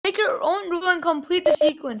your own rule and complete the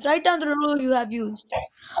sequence. Write down the rule you have used.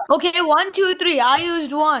 Okay, 1, 2, 3. I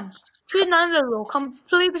used 1. Choose another rule.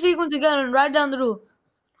 Complete the sequence again and write down the rule.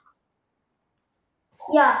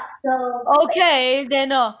 Yeah, so... Okay,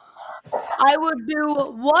 then I would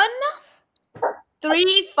do 1,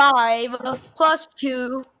 3, 5 plus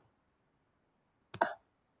 2.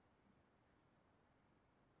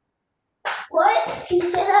 What? Can you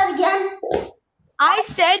say that again? I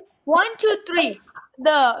said 1, 2, 3.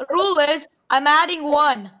 The rule is I'm adding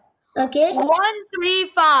 1. Okay. 1, 3,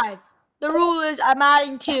 5. The rule is I'm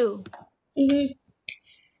adding 2. Mm-hmm.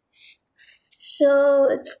 So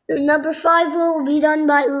it's number 5 will be done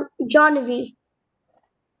by Johnny.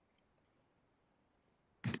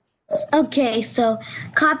 Okay, so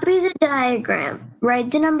copy the diagram.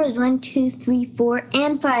 Write the numbers 1, 2, 3, 4,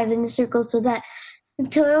 and 5 in the circle so that the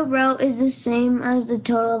total row is the same as the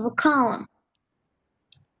total of a column.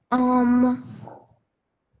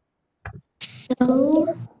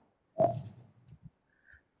 So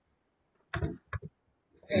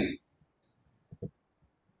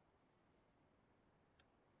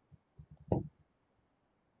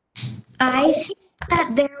I see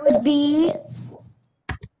that there would be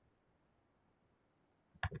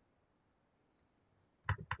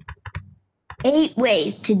 8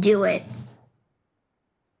 ways to do it.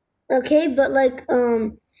 Okay, but like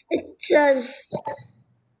it says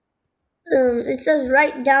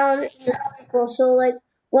write down in the circle. So like,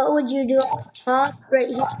 what would you do on the top right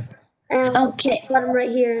here and Okay. bottom right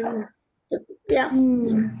here? Yeah.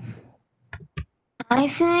 I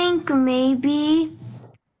think maybe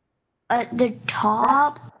at the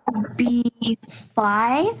top would be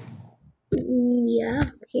 5. Yeah.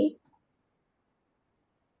 Okay.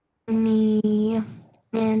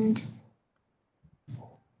 And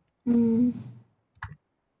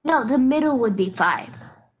no, the middle would be 5.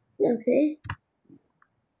 Okay.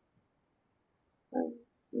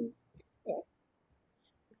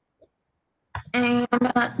 And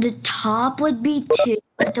the top would be 2.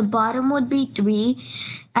 At the bottom would be 3.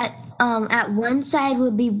 At one side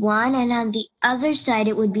would be 1, and on the other side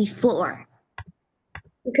it would be 4.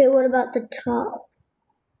 Okay. What about the top?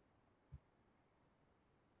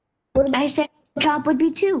 I said the top would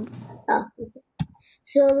be 2. Oh, okay.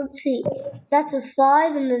 So let's see. That's a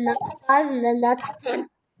 5, and then that's 5, and then that's 10.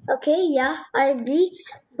 Okay, yeah, I agree.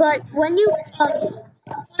 But when you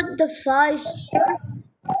put the 5 here,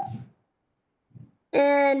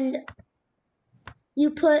 and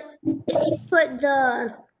if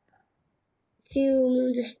you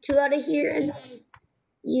move this 2 out of here, and then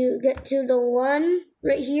you get to the 1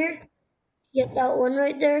 right here, get that 1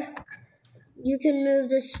 right there, you can move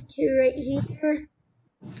this 2 right here.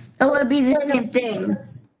 It would be the same thing.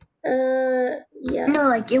 Yeah. No,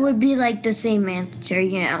 like it would be like the same answer,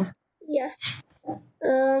 you know. Yeah. But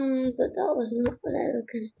that was not what I was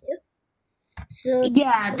gonna do. So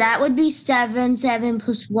yeah, that would be 7. 7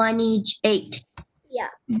 plus 1 each, 8. Yeah.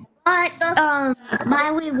 But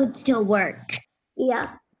my way would still work.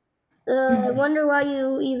 Yeah. I wonder why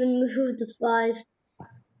you even moved the 5.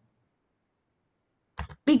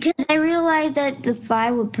 Because I realized that the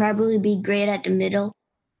 5 would probably be great at the middle.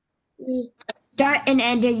 Start and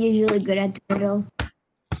end are usually good at the middle.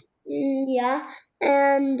 Yeah.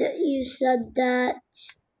 And you said that.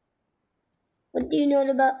 What do you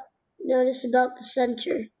notice about the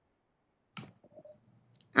center?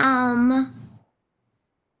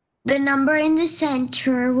 The number in the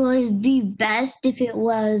center would be best if it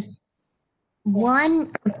was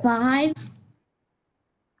 1 or 5.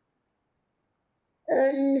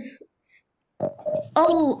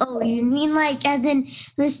 Oh, you mean like as in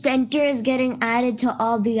the center is getting added to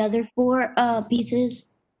all the other 4 pieces?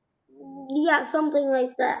 Yeah, something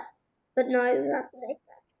like that. But not exactly like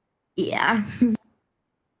that. Yeah.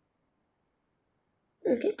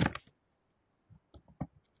 Okay.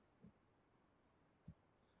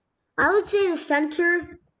 I would say the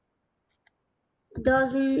center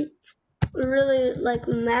doesn't really like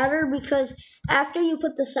matter, because after you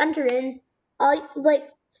put the center in,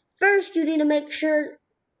 first you need to make sure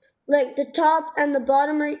like the top and the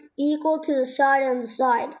bottom are equal to the side and the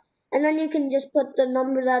side, and then you can just put the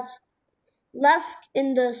number that's left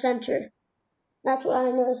in the center. That's what I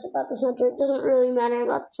noticed about the center. It doesn't really matter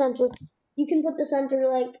about the center. You can put the center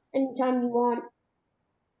like anytime you want.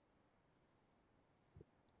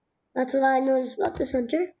 That's what I noticed about the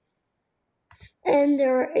center. And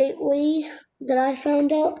there are 8 ways that I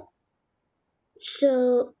found out.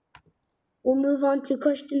 So we'll move on to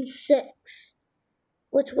question 6,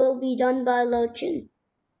 which will be done by Lochin.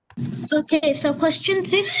 Okay, so question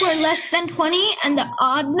 6 for less than 20, and the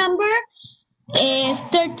odd number is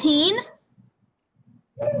 13.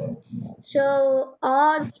 So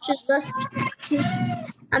odd, which is less than 2.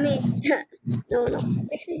 I mean, no,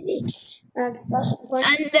 6 weeks. That's less than 20.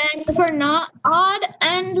 And then for not odd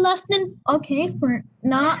and less than, okay, for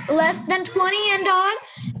not less than 20 and odd,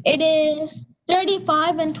 it is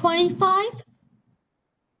 35 and 25.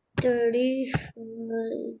 35.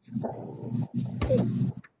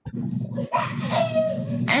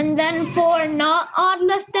 And then for not odd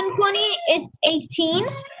less than 20, it's 18.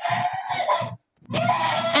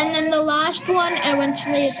 And then the last one,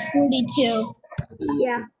 eventually, it's 42.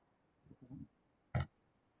 Yeah.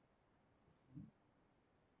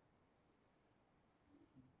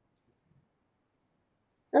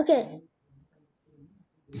 Okay.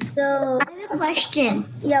 So, I have a question.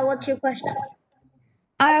 yeah, what's your question?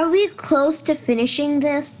 Are we close to finishing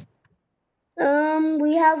this?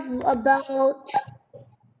 We have about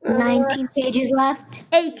 19 pages left.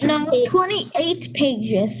 8. No, 28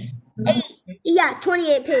 pages. Yeah,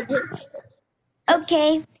 28 pages.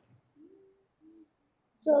 Okay.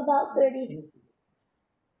 So about 30.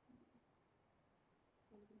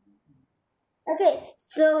 Okay,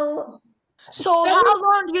 so So how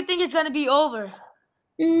long do you think it's gonna be over?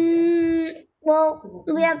 well,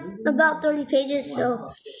 we have about 30 pages,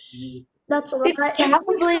 so that's a lot.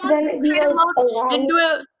 Probably gonna be like a long. And do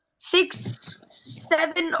it 6,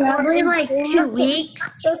 7, Probably or like 2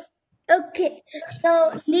 weeks. Okay,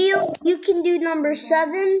 so Neil, you can do number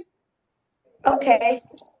 7. Okay.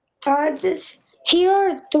 Here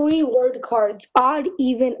are 3 word cards: odd,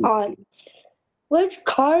 even, odd. Which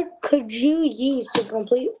card could you use to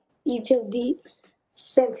complete each of the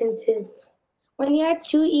sentences? When you add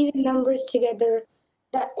 2 even numbers together,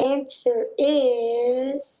 the answer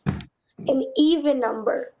is an even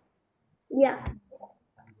number. Yeah.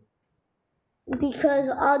 Because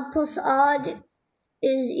odd plus odd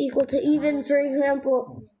is equal to even, for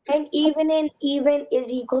example. And even and even is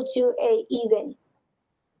equal to a even.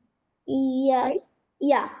 Yeah.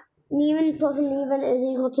 Yeah. An even plus an even is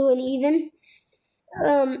equal to an even.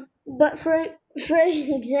 But for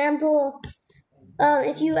example,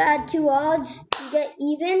 if you add 2 odds, you get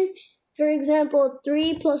even. For example,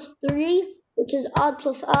 3 plus 3, which is odd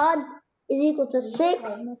plus odd, is equal to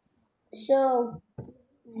 6. So,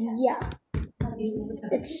 yeah.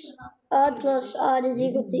 It's odd plus odd is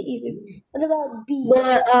equal to even. What about B?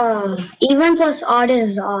 But even plus odd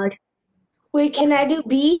is odd. Wait, can I do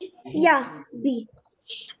B? Yeah, B.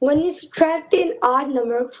 When you subtract an odd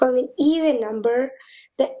number from an even number,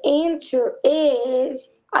 the answer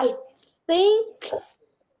is, I think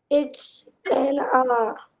it's an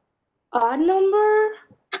odd number.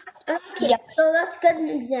 Okay, so let's get an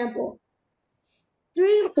example.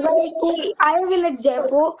 3 Wait, I have an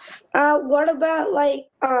example. What about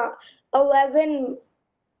 11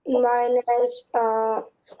 minus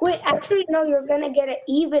wait, actually no, you're gonna get an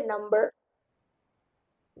even number.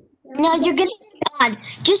 No, you're getting odd.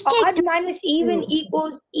 Just take Odd minus even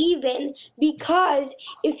equals even, because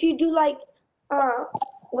if you do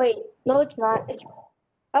wait, no it's not. It's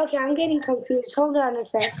okay, I'm getting confused. Hold on a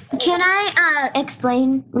sec. Can I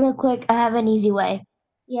explain real quick? I have an easy way.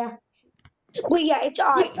 Yeah. Wait, yeah, it's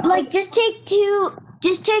odd. Like just take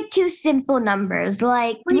two simple numbers.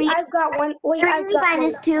 Like Wait, 3 I've got one. Wait, I've got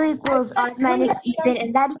minus one. 2 equals odd minus even,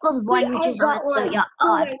 and that equals 1, Wait, which I've is got odd. So one. yeah,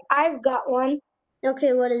 odd. Wait, I've got one.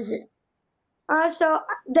 Okay, what is it? So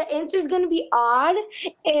the answer is gonna be odd,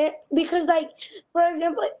 and because for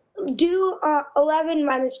example, do 11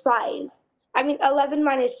 minus 5. I mean 11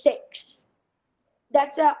 minus 6.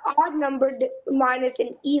 That's an odd number minus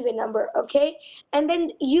an even number, okay? And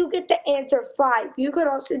then you get the answer 5. You could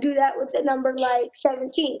also do that with the number like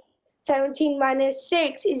 17. 17 minus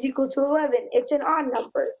 6 is equal to 11. It's an odd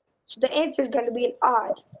number, so the answer is gonna be an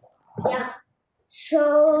odd. Yeah.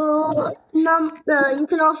 So you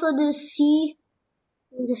can also do C.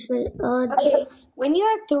 Just wait. Okay, when you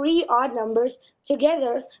add 3 odd numbers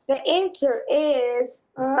together, the answer is,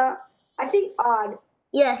 I think odd.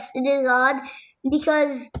 Yes, it is odd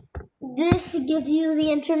because this gives you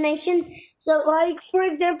the information. So Like, for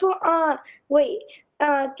example,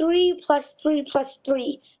 3 plus 3 plus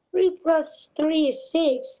 3. 3 plus 3 is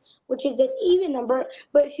 6, which is an even number,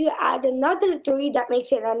 but if you add another 3, that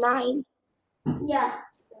makes it a 9. yeah.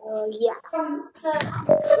 So, yeah.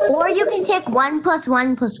 Or you can take 1 plus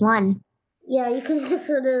 1 plus 1. Yeah, you can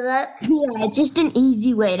also do that. Yeah, it's just an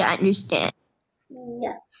easy way to understand.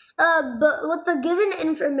 Yeah. But with the given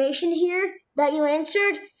information here that you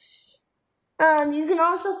answered, you can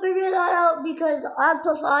also figure that out because odd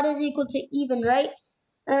plus odd is equal to even, right?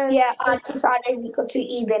 Yeah, odd plus odd is equal to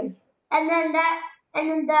even. And then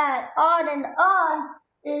that odd and odd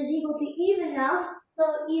is equal to even now.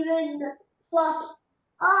 So even plus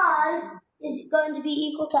odd is going to be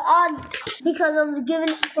equal to odd because of the given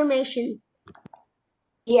information.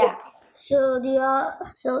 Yeah. So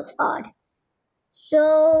so it's odd.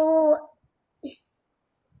 So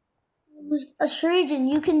Srijan,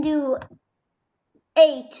 you can do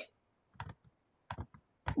 8.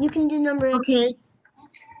 You can do number 8. Okay.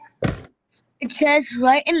 It says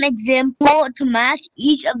write an example to match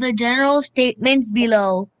each of the general statements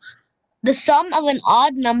below. The sum of an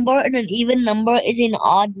odd number and an even number is an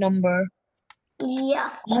odd number.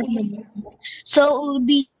 Yeah. Odd number. So it would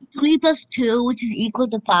be 3 plus 2, which is equal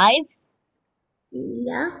to 5.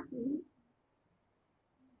 Yeah.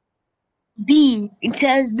 B, it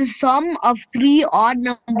says the sum of 3 odd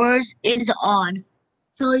numbers is odd.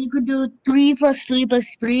 So you could do 3 plus 3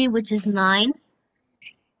 plus 3, which is 9.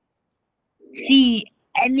 C,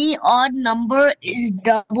 any odd number is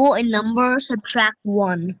double in number, subtract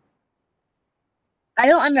 1. I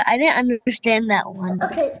didn't understand that one.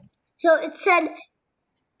 Okay. So it said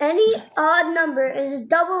any odd number is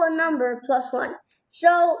double a number plus 1.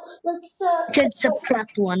 So let's It said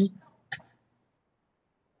subtract 1.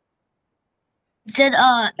 It said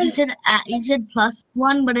you said plus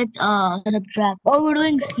 1, but it's subtract. Oh, we're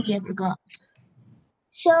doing C, I forgot.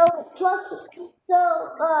 So for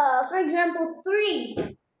example,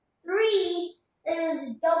 3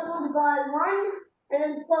 is doubled by 1 and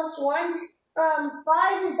then plus 1.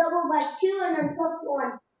 5 is doubled by 2 and then plus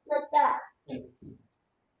 1, like that.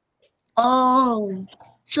 Oh,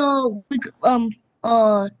 so we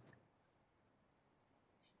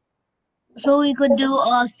could do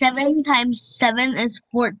 7 times 7 is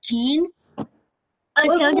 14. 7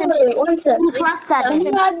 times 2 plus 7.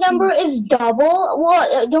 Any odd number is double.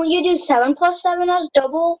 Well, don't you do 7 plus 7 as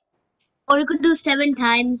double? Or you could do 7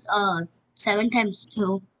 times 2.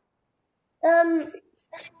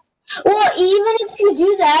 Well, even if you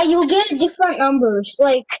do that, you'll get different numbers.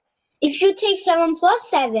 Like, if you take 7 plus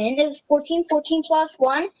 7 is 14, 14 plus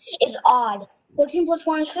 1 is odd. 14 plus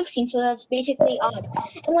 1 is 15, so that's basically odd.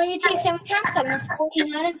 And when you take 7 times 7, it's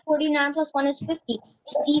 49, and 49 plus 1 is 50.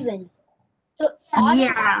 It's even. So odd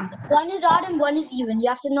one is odd and one is even. You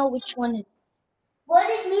have to know which one it is. What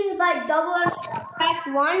it means by double and subtract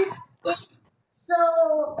 1 is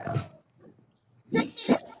since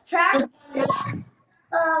it's subtract 1,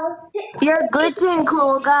 let's take. You're glitching,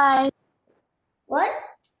 cool guy. What?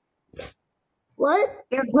 What?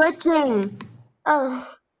 You're glitching. Oh.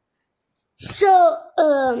 So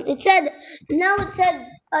it said number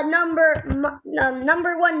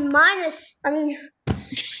 1 minus.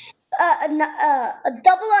 A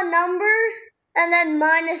double a number and then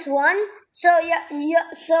minus 1. So yeah.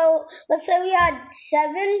 So let's say we had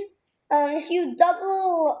 7. If you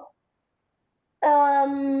double,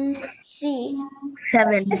 let's see.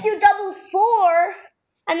 7. If you double 4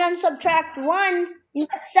 and then subtract 1, you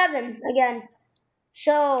get 7 again.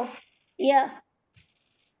 So yeah,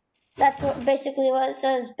 that's basically what it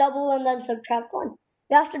says. Double and then subtract 1.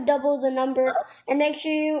 You have to double the number and make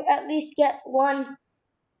sure you at least get 1.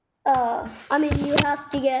 You have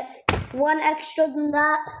to get 1 extra than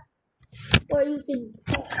that, or you can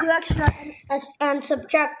do 2 extra and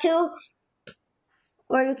subtract 2,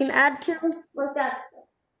 or you can add 2, like that.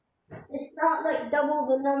 It's not like double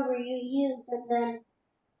the number you use and then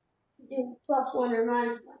do plus 1 or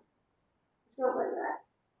minus 1. It's not like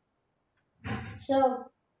that.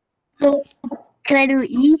 So Can I do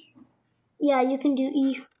E? yeah, you can do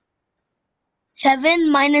E.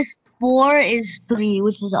 7 minus 4 is 3,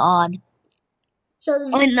 which is odd. So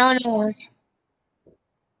Oh, no.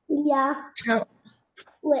 yeah. So,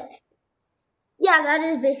 Wait. Yeah, that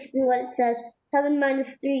is basically what it says. 7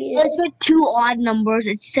 minus 3 it is said 2 odd numbers.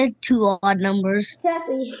 It said 2 odd numbers.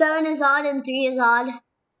 exactly 7 is odd and 3 is odd.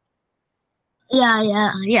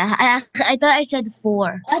 Yeah. I thought I said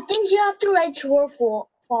 4. I think you have to write true or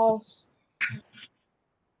false.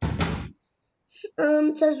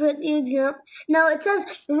 It says write the example. No, it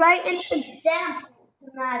says write an example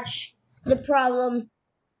to match the problem,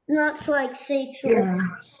 not to like say true. Yeah.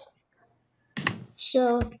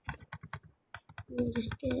 So let me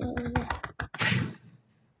just get out of there.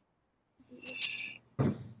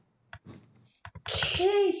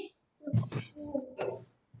 Okay.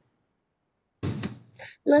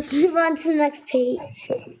 Let's move on to the next page.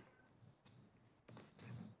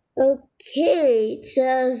 Okay, it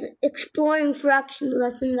says exploring fraction.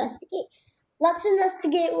 Let's investigate. Let's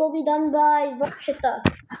investigate will be done by Varshita.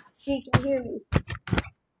 She can hear me.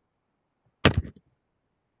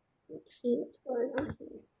 Let's see what's going on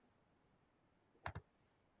here.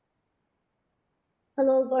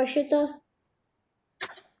 Hello, Varshita.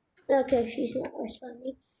 Okay, she's not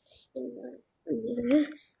responding.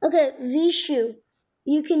 Okay, Vishu.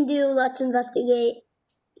 you can do let's investigate.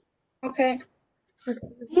 Okay.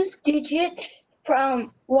 Use digits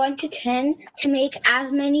from 1 to 10 to make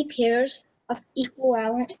as many pairs of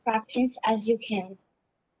equivalent fractions as you can.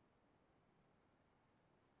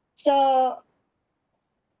 So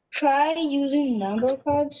try using number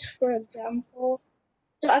cards, for example.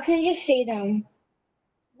 So I can just say them.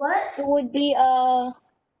 What? It would be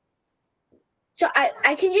so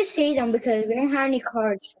I can just say them because we don't have any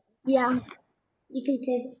cards. Yeah, you can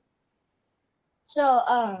say that. So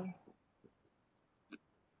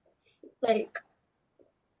like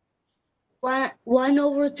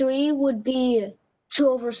 1/3 would be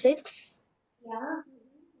 2/6. Yeah.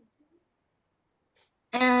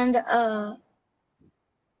 And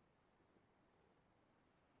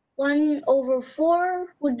 1/4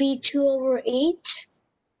 would be 2/8.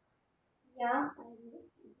 Yeah.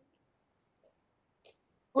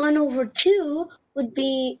 1/2 would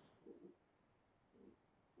be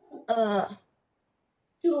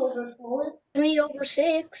 2/4.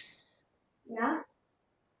 3/6. Yeah.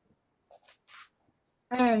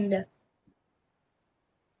 And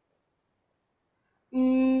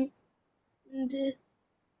 1/3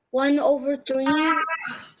 Cool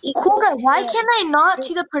equals guy, why 10. can I not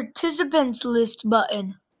see the participants list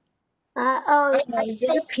button? Oh, It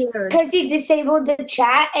disappeared. Because you disabled the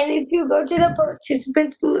chat, and if you go to the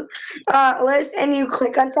participants list and you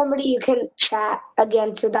click on somebody, you can chat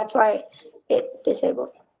again. So that's why it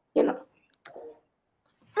disabled. You know.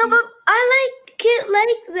 No, but I like it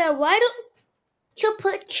like that. Why don't you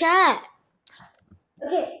put chat?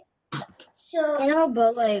 okay. So I know,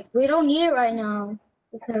 but like we don't need it right now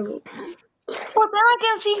because Well, then I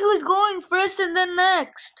can see who's going first and then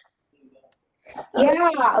next.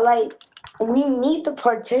 Yeah, like we need the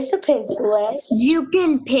participants list. You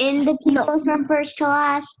can pin the people from first to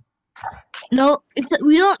last. No,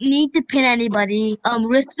 we don't need to pin anybody.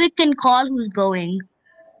 Ritvik can call who's going.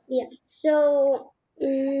 yeah. So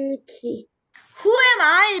let's see. Who am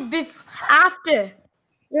I after?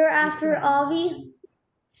 You're after Avi.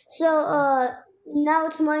 So now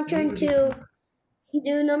it's my turn to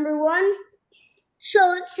do number 1.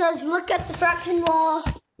 So it says look at the fraction wall.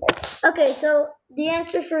 Okay, so the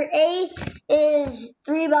answer for A is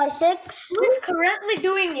 3/6. Who is currently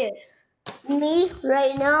doing it? Me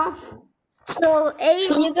right now. So A.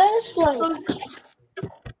 can you guys like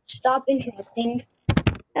stop interrupting?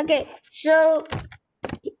 Okay, so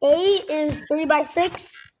A is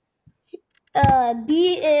 3/6.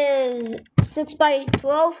 B is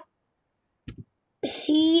 6/12.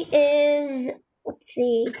 C is, let's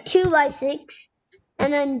see, 2/6.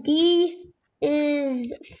 And then D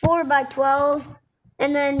is 4/12.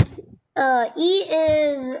 And then E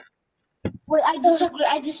is, Wait, I disagree.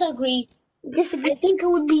 I disagree. think it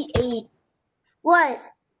would be 8 What?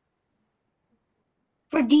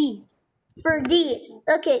 for D. For D.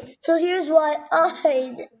 Okay, so here's what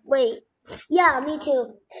I, wait. Yeah, me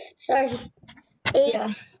too. Sorry. 8. Yeah.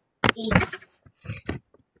 8.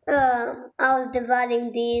 I was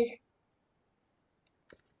dividing these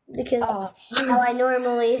because that's how I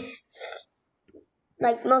normally,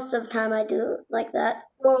 like most of the time I do like that.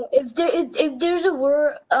 Well, if there's a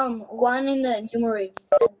word 1 in the numerator.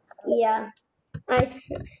 Yeah, I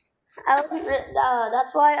wasn't.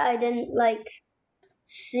 That's why I didn't like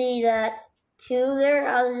see that 2 there.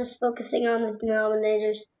 I was just focusing on the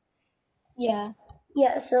denominators. Yeah.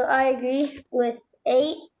 Yeah, so I agree with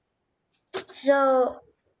 8. So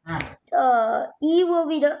E will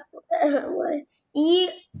be the what? E.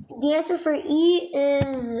 The answer for E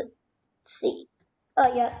is, let's see.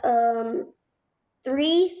 Oh yeah.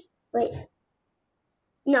 3. Wait.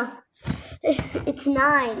 No. It's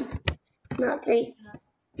 9, not 3.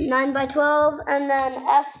 9/12, and then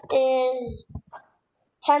F is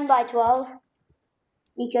 10/12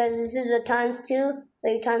 because this is a times 2, so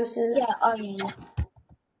you times 2. Yeah. Yeah.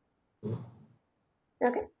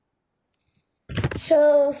 Okay.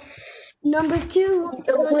 So number 2.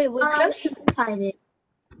 Wait, we could have simplified it.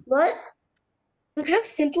 What? We could have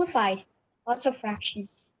simplified lots of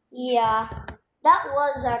fractions. Yeah, that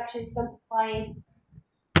was actually simplifying.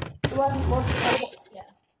 It wasn't multiplying. Yeah.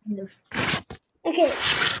 Okay,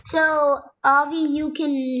 so Avi, you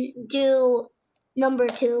can do number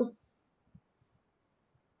 2.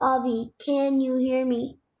 Avi, can you hear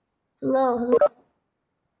me? Hello.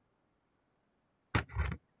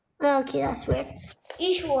 Okay, that's weird.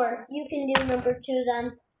 Ishwar, you can do number 2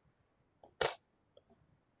 then.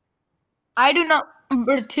 I do not.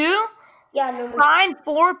 Number 2? Yeah, number Find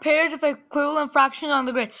 4 pairs of equivalent fractions on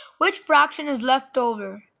the grid. Which fraction is left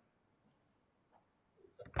over?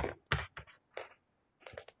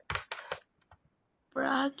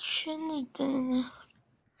 Fractions, then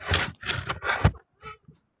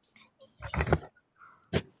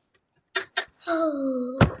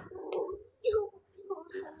Oh.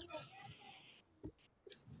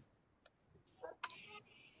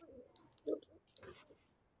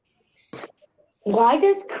 Why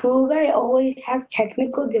does Cool Guy always have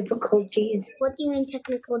technical difficulties? What do you mean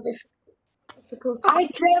technical difficulties? I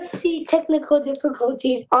can't see technical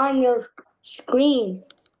difficulties on your screen.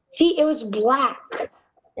 See, it was black.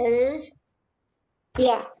 It is?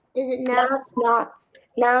 Yeah. Is it Now now? it's not.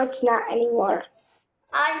 Now it's not anymore.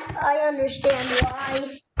 I understand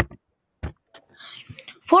why.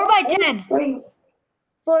 4 by 10.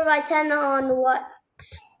 4 by 10 on what?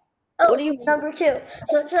 Oh, What do you mean? number 2.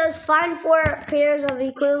 So it says find 4 pairs of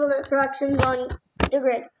equivalent fractions on the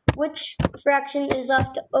grid. Which fraction is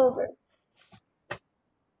left over?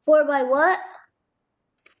 4 by what?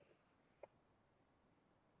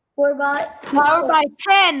 4 by? Power by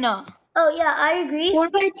 10. Oh yeah, I agree. 4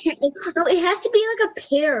 by 10. No, it has to be like a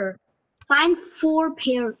pair. Find 4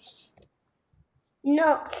 pairs.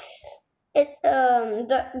 No,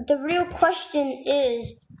 the real question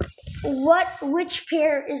is which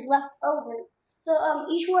pair is left over. So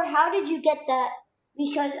Ishwar, how did you get that?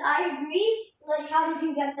 Because I agree. Like, how did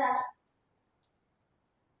you get that?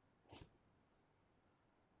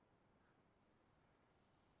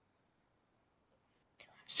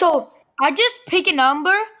 So I just pick a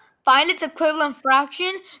number, find its equivalent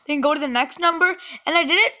fraction, then go to the next number, and I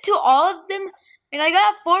did it to all of them, and I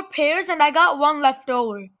got 4 pairs, and I got 1 left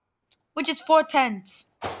over, which is 4 tenths.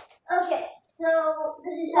 Okay, so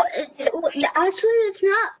this is how. Actually, that's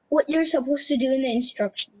not what you're supposed to do in the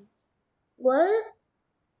instructions. What?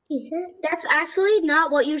 That's actually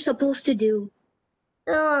not what you're supposed to do.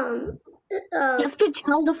 You have to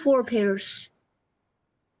tell the 4 pairs.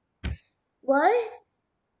 What?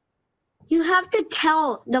 You have to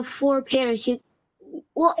tell the 4 pairs.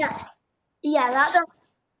 Well, Yeah,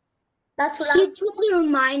 that's what you took the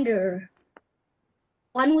reminder.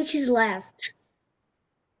 One which is left.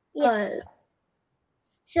 So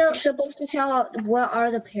You're supposed to tell what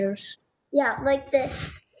are the pairs. yeah, like this.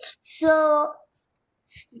 So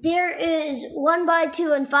there is 1 by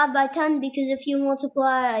 2 and 5 by 10 because if you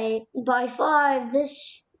multiply by 5,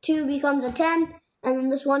 this 2 becomes a 10, and then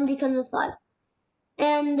this 1 becomes a 5.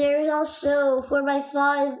 And there's also 4 by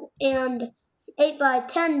 5 and 8 by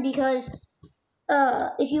 10 because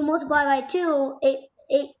if you multiply by 2,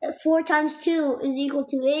 4 times 2 is equal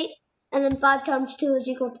to 8, and then 5 times 2 is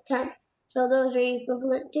equal to 10. So those are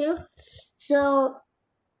equivalent too. So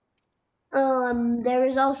there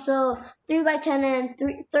is also 3 by 10 and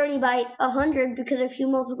 30 by 100 because if you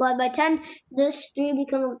multiply by 10, this 3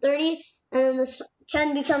 becomes 30, and then this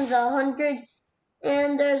 10 becomes 100.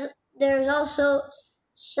 And there's also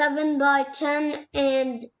 7 by 10,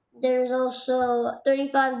 and there's also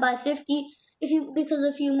 35 by 50. Because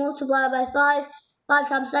if you multiply by 5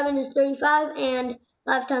 times 7 is 35, and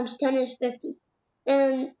 5 times 10 is 50.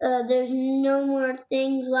 And there's no more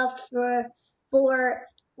things left for 4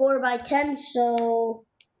 by 10, so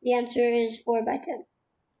the answer is 4 by 10.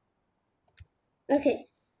 Okay,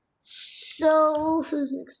 so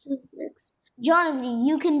who's next? Jonathan,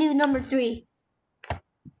 you can do number 3.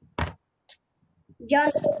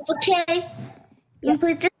 John. Okay.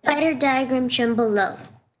 Complete the spider diagram shown below.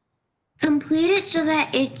 Complete it so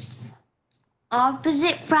that its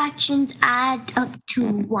opposite fractions add up to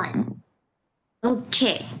 1.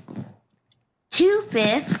 Okay.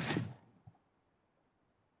 2/5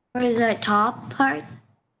 for the top part.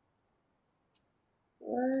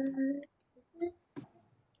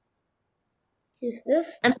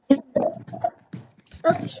 2/5.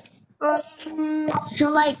 Okay. So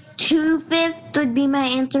like 2/5 would be my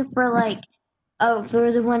answer for like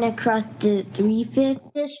for the one across the 3/5.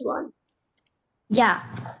 This one. Yeah.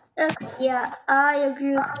 Okay, yeah, I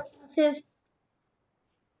agree with 3/5.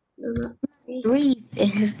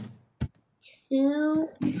 2/5.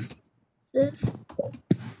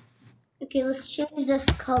 Okay, let's change this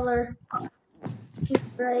color. Let's do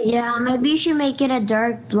bright. Yeah, maybe you should make it a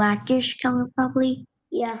dark blackish color probably.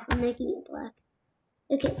 Yeah, I'm making it black.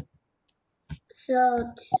 Okay.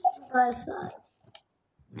 So 2 by 5.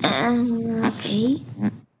 Okay.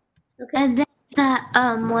 Okay. And then that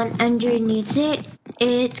one underneath it,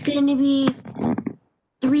 it's gonna be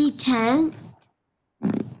 3/10.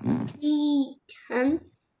 3/10.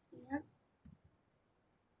 Yeah.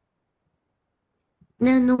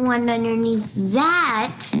 Then the one underneath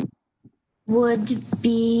that would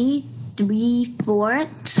be 3/4.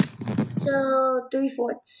 So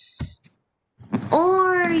 3/4.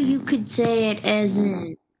 Or you could say it as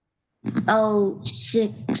in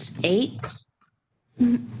 6/8.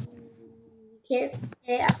 Okay,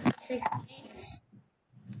 okay, 6/8.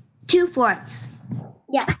 2/4.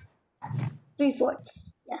 Yeah. 3/4.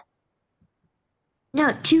 Yeah.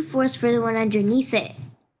 No, 2/4 for the one underneath it.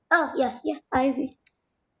 Oh, yeah, yeah, I agree.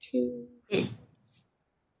 2.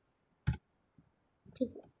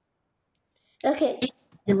 Okay.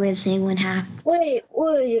 The way of saying 1/2. Wait.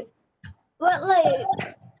 But like,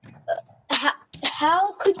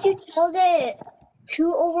 how could you tell that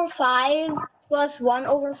 2/5 plus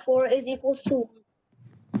 1/4 is equals to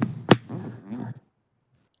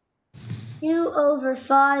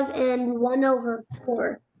 2/5 and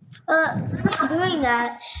 1/4. Doing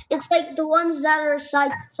that, it's like the ones that are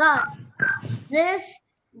side to side. This.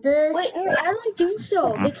 Wait, no, I don't think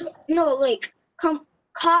so. Because no, like,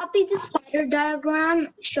 copy the spider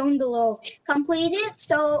diagram shown below. Complete it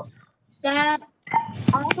so that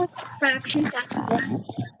opposite fractions actually.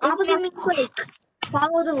 Opposite means like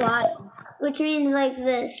follow the line. Which means like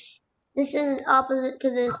this. This is opposite to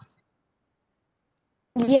this.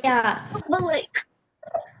 Yeah. But like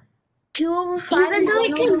 2/5. Even though it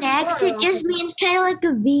and connects, it just means kind of like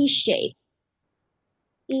a V shape.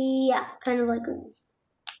 Yeah, kind of like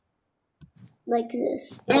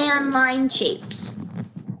this. And line shapes.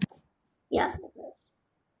 Yeah, like this.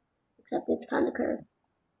 Except it's kind of curved.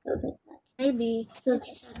 Goes like that. maybe. So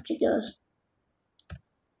this actually goes.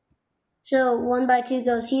 So 1/2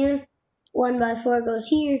 goes here, 1/4 goes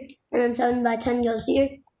here, and then 7/10 goes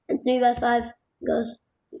here, and 3/5 goes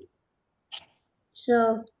here.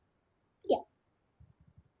 So, yeah.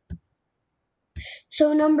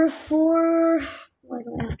 So number 4, why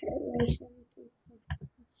do I have to erase them?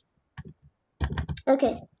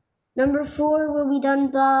 Okay, number 4 will be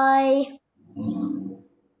done by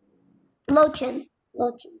Lochin.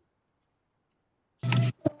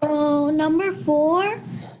 So number 4,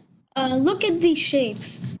 look at these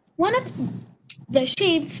shapes. One of the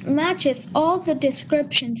shapes matches all the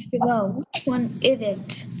descriptions below. Which one is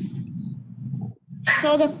it?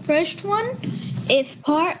 So the first one is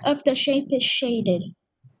part of the shape is shaded.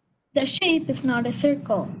 The shape is not a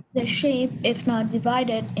circle. The shape is not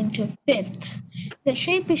divided into fifths. The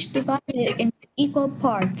shape is divided into equal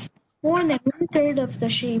parts. More than 1/3 of the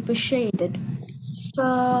shape is shaded.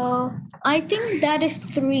 So I think that is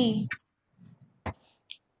 3.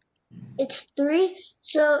 It's 3.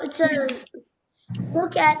 So it says,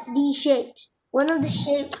 look at these shapes. One of the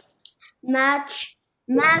shapes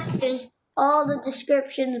matches all the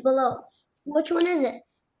descriptions below. Which one is it?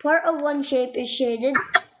 Part of one shape is shaded.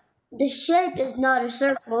 The shape is not a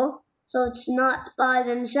circle, so it's not 5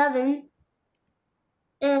 and 7.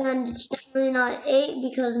 And it's definitely not 8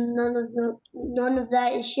 because none of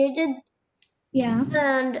that is shaded. Yeah.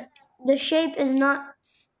 And the shape is not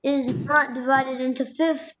divided into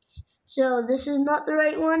fifths, so this is not the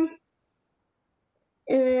right one.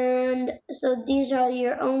 And so these are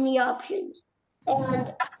your only options.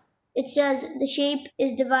 And it says the shape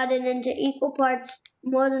is divided into equal parts.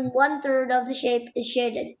 More than 1/3 of the shape is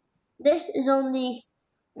shaded. This is only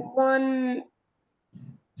one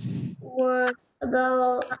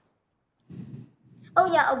about. Oh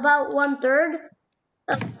yeah, about 1/3.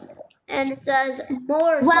 And it says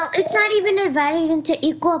more. Well, it's not even divided into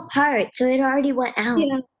equal parts, so it already went out.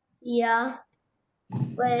 Yeah.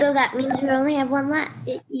 But So that means we only have one left.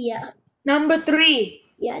 yeah. Number 3.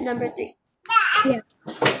 Yeah, number 3. Yeah.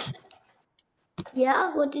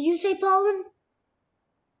 Yeah, what did you say, Paulin?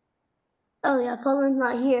 Oh yeah, Paulin's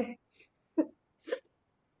not here.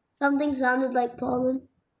 Something sounded like Paulin.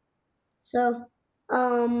 So,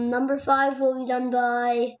 number 5 will be done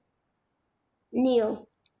by Neil.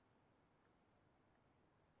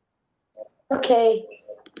 Okay.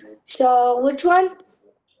 So which one?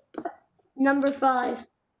 Number 5.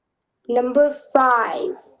 Number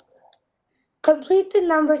 5. Complete the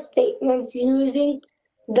number statements using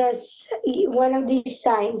one of these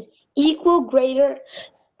signs: equal, greater,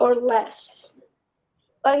 or less.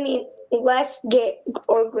 Less,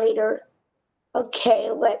 or greater.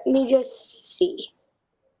 Okay, let me just see.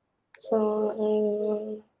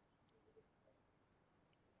 So,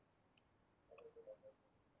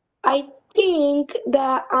 I think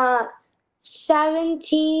that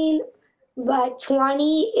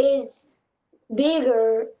 17/20 is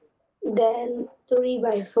bigger than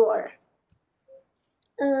 3/4.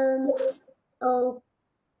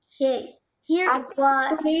 Okay. Here's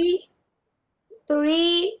why.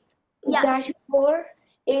 3 Yeah. dash 4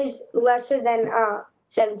 is lesser than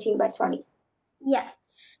 17/20. Yeah.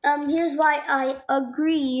 Here's why I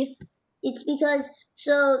agree. It's because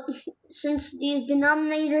since these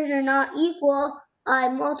denominators are not equal, I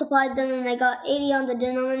multiplied them and I got 80 on the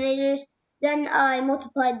denominators. Then I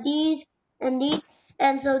multiplied these, and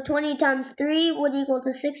And so 20 times 3 would equal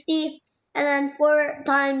to 60. And then 4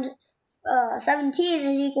 times 17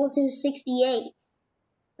 is equal to 68.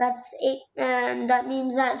 That's 8. And that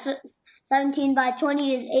means that 17 by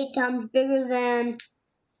 20 is 8 times bigger than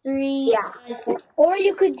 3 Yeah. by 4. Or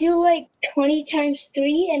you could do like 20 times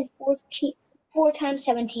 3 and 4 times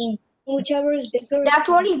 17. Whichever is bigger. That's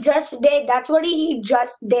what he just did. That's what he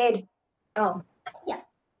just did. Oh. Yeah.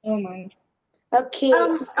 Never mind. Okay,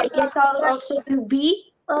 I guess I'll also do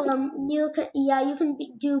B. You can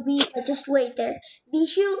do B, but just wait there.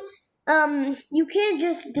 Bishu, you can't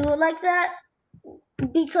just do it like that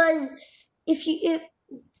because you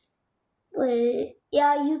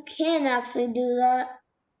can actually do that.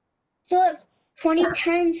 So 20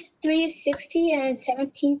 times 3 is 60 and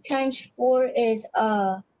 17 times 4 is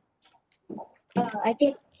I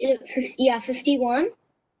think 51.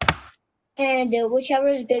 And whichever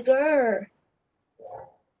is bigger,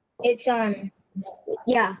 it's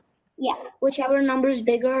Yeah. whichever number is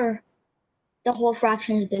bigger, the whole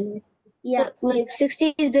fraction is bigger. Yeah. Like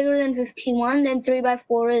 60 is bigger than 51, then 3 by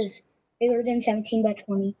 4 is bigger than 17 by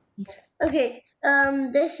 20. Okay.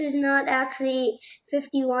 This is not actually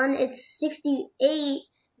 51. It's 68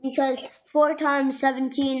 because 4 times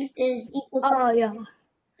 17 is equal to. Oh yeah.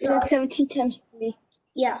 It's 17 times 3.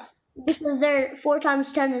 Yeah. Because 4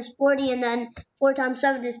 times 10 is 40, and then 4 times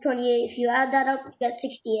 7 is 28. If you add that up, you get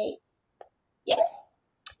 68. Yes.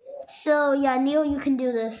 So, yeah, Neil, you can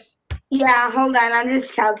do this. Yeah, hold on. I'm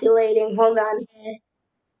just calculating. Hold on.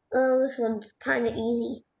 Oh, this one's kind of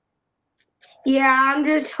easy. Yeah, I'm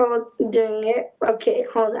just doing it. Okay,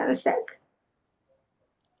 hold on a sec.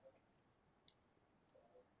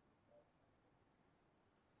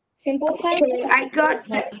 Simplify. Okay,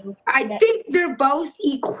 I think they're both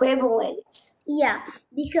equivalent. Yeah,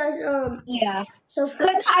 because Yeah. so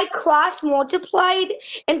Because I cross multiplied,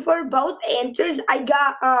 and for both answers, I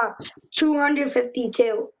got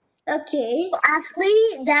 252. okay.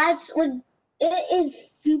 Actually, that's like it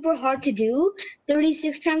is super hard to do.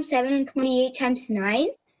 36 times 7 and 28 times 9.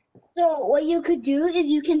 So what you could do is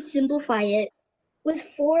you can simplify it. With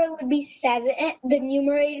 4, it would be 7. The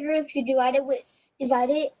numerator, if you divide it with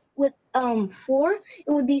 4,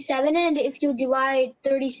 it would be 7. And if you divide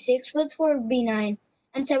 36 with 4, it would be 9.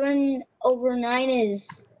 And 7 over 9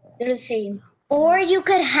 they're the same. Or you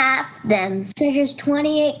could half them. So just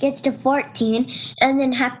 28 gets to 14, and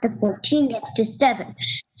then half the 14 gets to 7.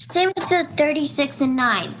 Same with the 36 and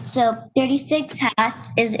 9. So 36 halved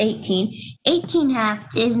is 18. 18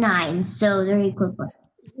 halved is 9. So they're equivalent.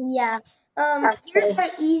 Yeah. Here's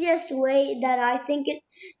the easiest way that I think it.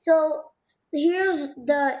 So here's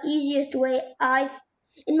the easiest way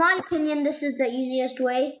in my opinion, this is the easiest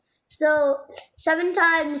way. So 7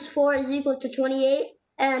 times 4 is equal to 28,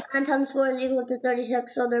 and 9 times 4 is equal to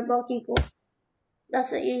 36. So they're both equal. That's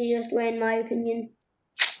the easiest way in my opinion.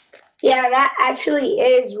 Yeah, that actually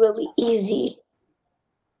is really easy.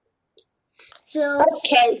 So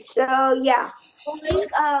Okay, so yeah.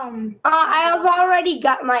 I have already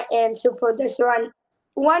got my answer for this one.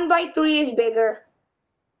 1 by 3 is bigger.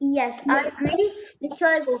 yes, I agree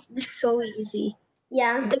because This is so easy.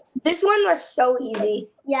 yeah. This one was so easy.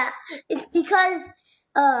 Yeah, it's because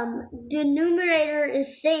the numerator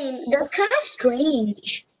is same. That's kind of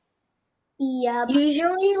strange. Yeah,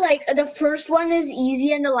 Usually, like the first one is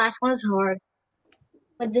easy and the last one is hard.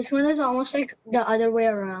 But this one is almost like the other way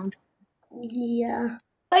around. yeah.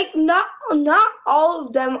 Like not all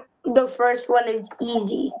of them. The first one is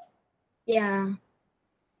easy. Yeah.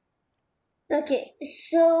 Okay,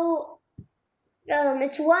 so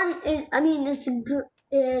it's one.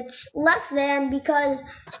 It's less than because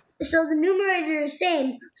so the numerator is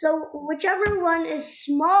same. So whichever one is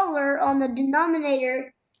smaller on the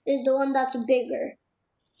denominator is the one that's bigger.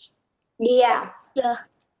 Yeah,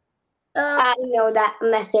 I know that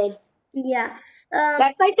method. Yeah.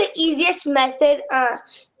 That's like the easiest method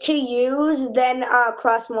to use than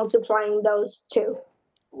cross multiplying those two.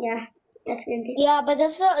 Yeah. That's good. Yeah, but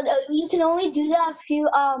that's you can only do that if you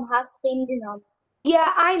have same denominator. Yeah,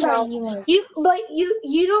 I know. Sorry,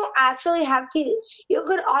 You don't actually have to. You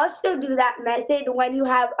could also do that method when you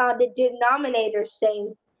have the denominator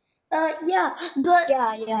same. Yeah, but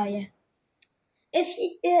Yeah.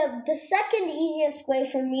 if the second easiest way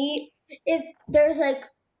for me, if there's like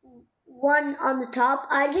one on the top,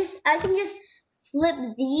 I can just flip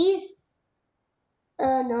these.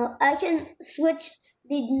 No, I can switch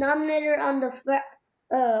the denominator on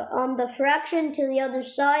the fraction to the other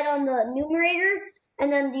side on the numerator,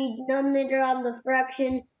 and then the denominator on the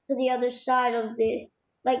fraction to the other side of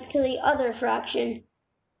to the other fraction.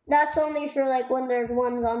 That's only for like when there's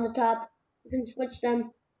ones on the top. You can switch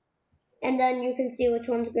them. and then you can see which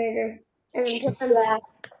one's greater, and then put them back.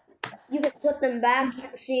 You can put them back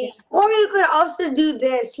and see. Or you could also do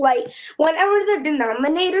this, like whenever the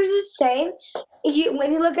denominators are same,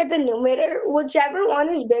 when you look at the numerator, whichever one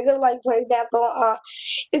is bigger, like for example,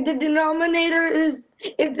 if the denominator is,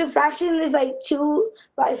 if the fraction is like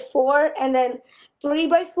 2/4 and then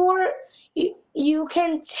 3/4, you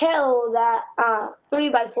can tell that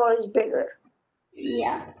 3/4 is bigger.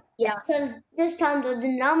 Yeah. Yeah. Because this time the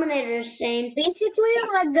denominator is same. Basically,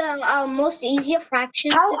 like the most easier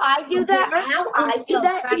fractions. How I do that is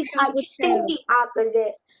I fraction just think the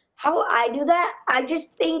opposite. How I do that, I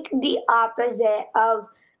just think the opposite of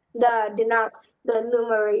the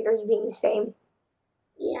numerators being the same.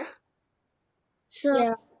 Yeah. So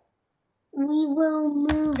Yeah. we will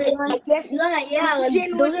move on. I guess like,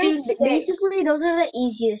 Jen those would are do 6. basically those are the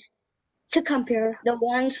easiest to compare. The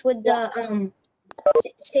ones with the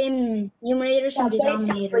same numerators and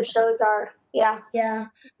Basically, denominators. those are, yeah. Yeah.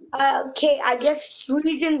 Okay, I guess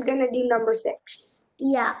Region's gonna do number 6.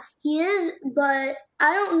 Yeah, he is, but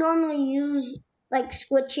I don't normally use like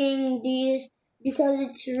switching these because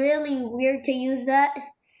it's really weird to use that.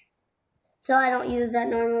 So I don't use that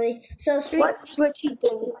normally. So What switchy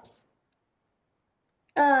things?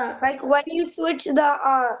 Like when you switch the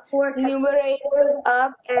four times. numerators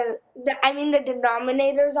up and the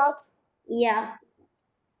denominators up. Yeah,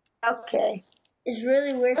 Okay. it's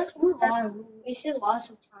really weird. Let's move on. We wasted lots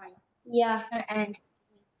of time. Yeah. And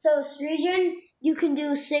So Srijan, you can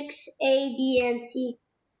do 6A, B, and C.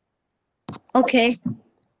 Okay.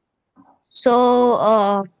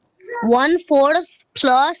 So 1/4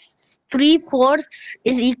 plus 3/4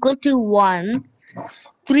 is equal to 1.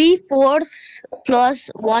 3/4 plus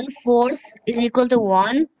 1/4 is equal to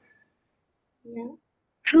 1. Yeah.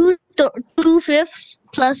 2/5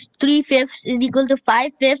 plus 3/5 is equal to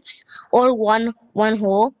 5/5 or one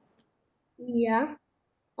whole. Yeah,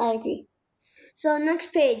 I agree. So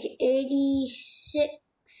next page,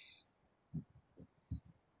 86.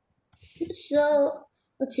 So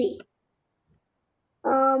let's see.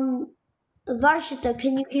 Varshita,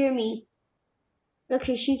 can you hear me?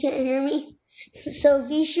 Okay, she can't hear me. So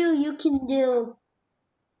Vishu, you can do.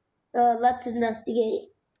 Let's investigate.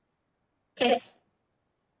 okay.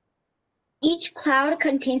 Each cloud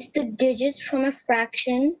contains the digits from a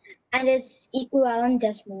fraction and its equivalent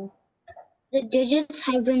decimal. The digits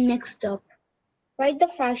have been mixed up. Write the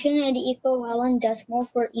fraction and the equivalent decimal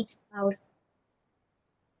for each cloud.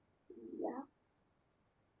 Yeah.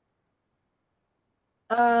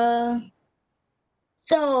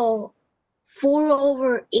 So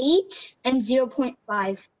 4/8 and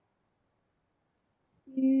 0.5.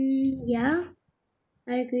 Yeah,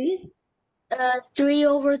 I agree.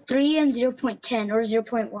 3/3 and 0.10 or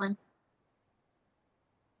 0.1.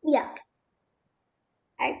 Yeah,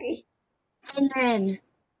 I agree. And then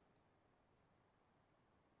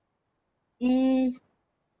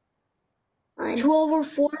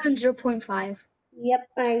 2/4 and 0.5. Yep,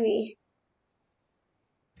 I agree.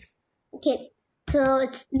 Okay, so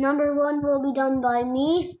it's number 1 will be done by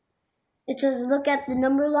me. It says look at the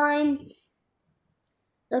number line.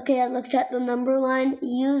 Okay, I looked at the number line.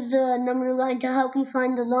 Use the number line to help you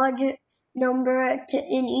find the larger number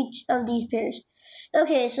in each of these pairs.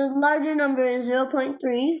 Okay, so the larger number is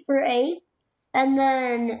 0.3 for A. And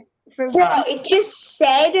then for B. It just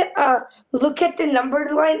said, look at the number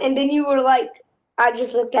line, and then you were like, I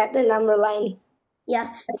just looked at the number line.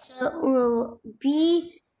 Yeah, so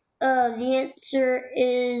B, the answer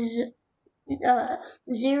is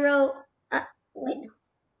 0. Wait.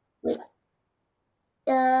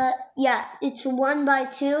 Yeah, it's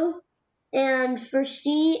 1/2, and for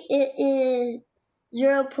C it is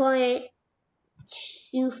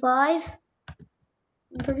 0.25.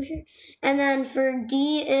 I'm pretty sure, and then for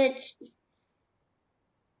D it's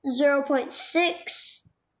 0.6.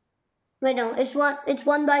 Wait, no, it's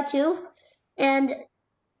 1/2, and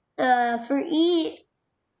for E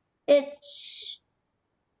it's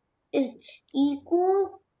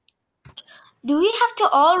equal. Do we have to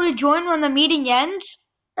all rejoin when the meeting ends?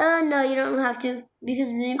 No, you don't have to, because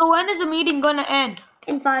So when is the meeting gonna end?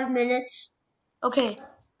 in 5 minutes. Okay.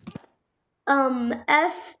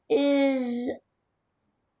 F is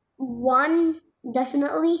 1,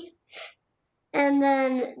 definitely. And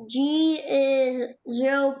then G is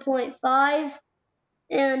 0.5.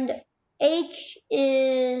 And H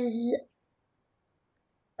is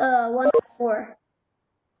 1/4.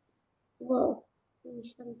 Whoa. Maybe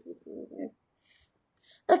some people are there.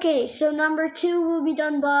 Okay, so number 2 will be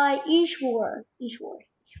done by Ishwar.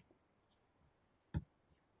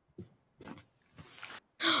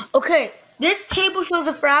 Okay, This table shows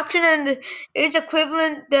a fraction and its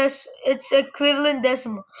equivalent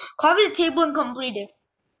decimal. Copy the table and complete it.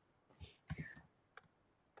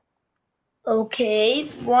 Okay,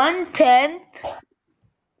 1/10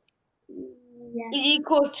 Yes. is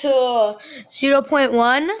equal to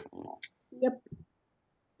 0.1. Yep.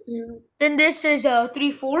 Mm, Then this is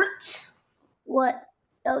 3/4. What?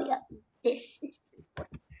 Oh yeah. This is 3/4.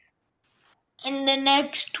 And the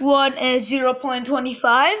next one is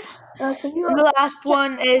 0.25. Can you? And the last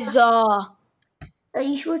one is Are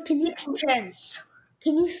you sure? 6/10.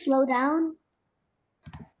 Can you slow down?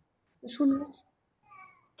 This one was.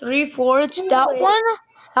 3/4.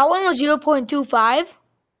 That one was 0.25.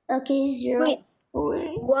 Okay, 0. Wait.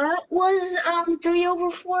 What was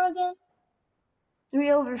 3/4 again?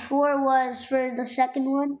 3/4 was for the second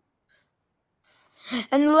one.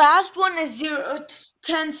 And the last one is 6/10.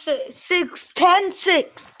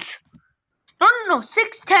 No,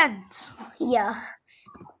 6/10. Yeah.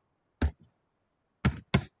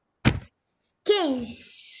 Okay,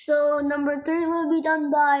 so number 3 will be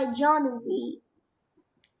done by Johnny.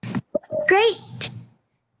 Great.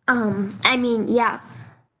 Yeah.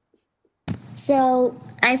 So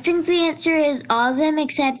I think the answer is all of them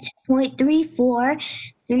except 0.34,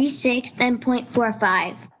 36, and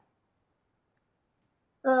 0.45.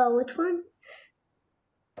 Which one?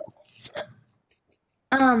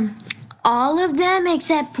 All of them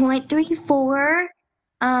except 0.34,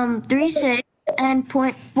 36, and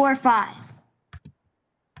 0.45.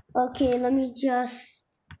 Okay, let me just.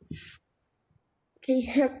 Can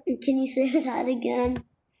you say that again?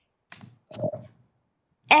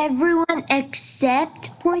 Everyone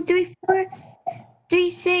except 0.34,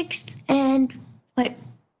 36, and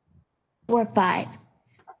 0.45.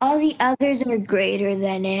 All the others are greater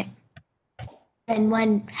than it, than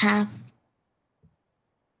 1/2.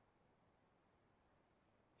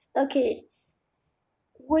 Okay.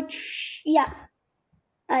 Yeah,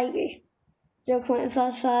 I agree.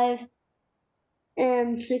 0.55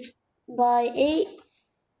 and 6/8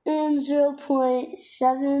 and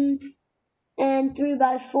 0.7 and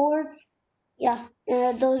 3/4. Yeah,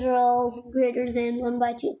 those are all greater than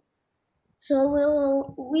 1/2. So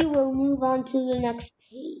we will move on to the next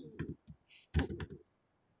page.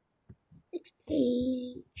 Next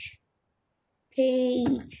page.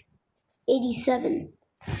 Page 87.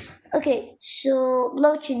 Okay, so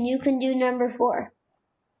Lochin, you can do number 4.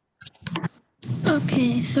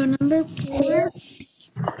 Okay, so number 4.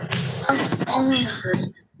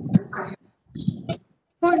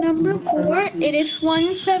 For number 4, it is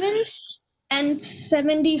 1/7 and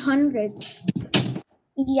 70 hundredths.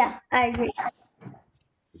 Yeah, I agree.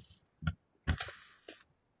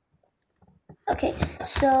 Okay,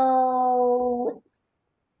 so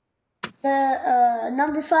the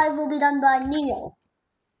number 5 will be done by Neil.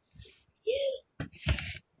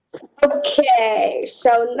 Okay,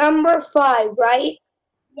 so number 5, right?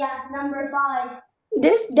 Yeah, number 5.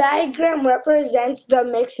 This diagram represents the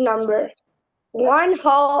mixed number. 1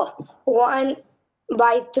 whole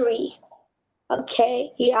 1/3.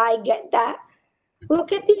 Okay, yeah, I get that.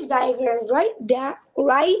 Look at these diagrams. Write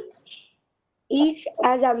each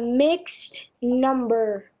as a mixed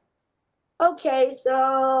number. Okay,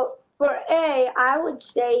 so for A, I would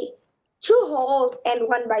say 2 wholes and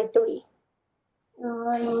 1/3.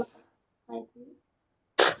 Right. I agree.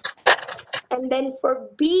 And then for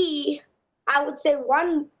B, I would say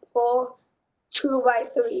 1 whole,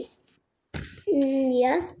 2/3.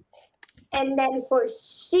 Yeah. And then for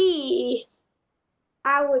C,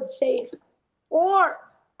 I would say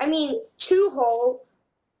 2 whole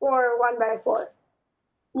or 1/4.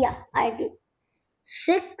 Yeah, I agree.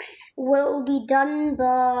 6 will be done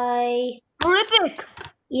by. Horrific.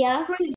 Yeah.